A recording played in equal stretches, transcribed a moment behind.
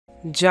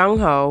Zhang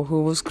Hao,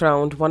 who was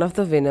crowned one of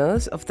the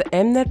winners of the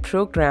Mnet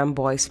program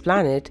Boys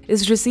Planet,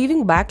 is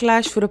receiving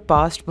backlash for a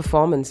past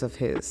performance of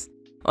his.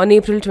 On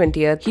April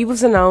 20th, he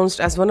was announced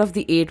as one of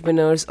the 8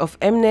 winners of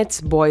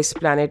Mnet's Boys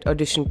Planet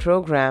audition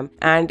program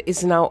and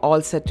is now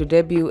all set to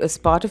debut as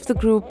part of the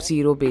group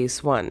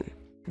ZEROBASEONE.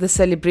 The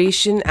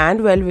celebration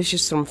and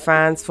well-wishes from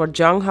fans for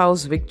Zhang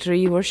Hao's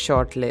victory were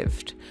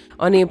short-lived.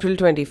 On April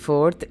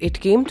 24th,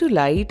 it came to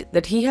light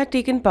that he had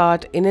taken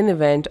part in an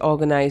event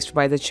organized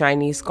by the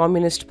Chinese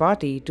Communist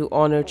Party to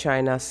honor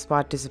China's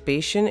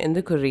participation in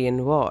the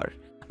Korean War.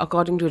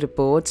 According to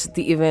reports,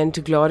 the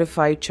event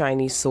glorified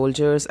Chinese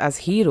soldiers as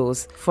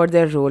heroes for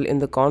their role in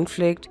the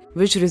conflict,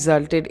 which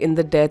resulted in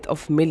the death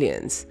of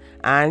millions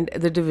and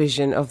the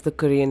division of the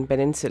Korean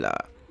peninsula.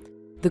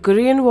 The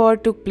Korean War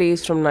took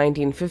place from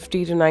 1950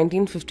 to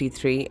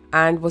 1953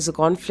 and was a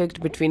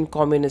conflict between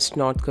communist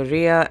North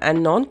Korea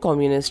and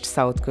non-communist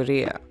South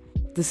Korea.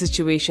 The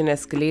situation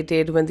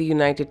escalated when the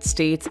United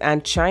States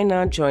and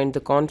China joined the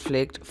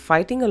conflict,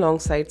 fighting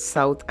alongside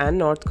South and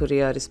North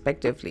Korea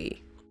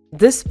respectively.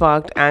 This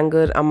sparked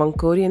anger among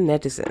Korean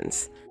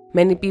netizens.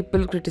 Many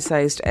people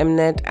criticized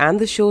Mnet and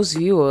the show's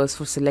viewers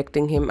for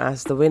selecting him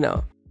as the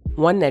winner.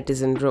 One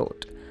netizen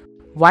wrote,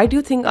 "Why do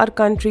you think our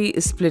country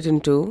is split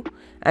in two?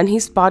 And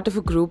he's part of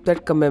a group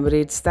that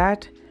commemorates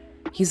that?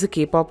 He's a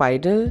K-pop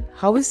idol?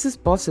 How is this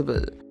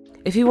possible?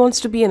 If he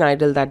wants to be an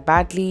idol that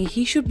badly,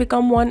 he should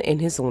become one in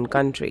his own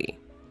country."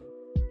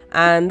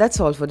 And that's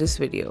all for this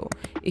video.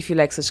 If you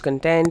like such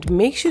content,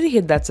 make sure to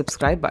hit that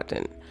subscribe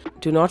button.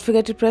 Do not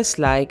forget to press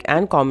like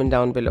and comment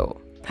down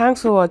below.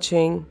 Thanks for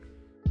watching.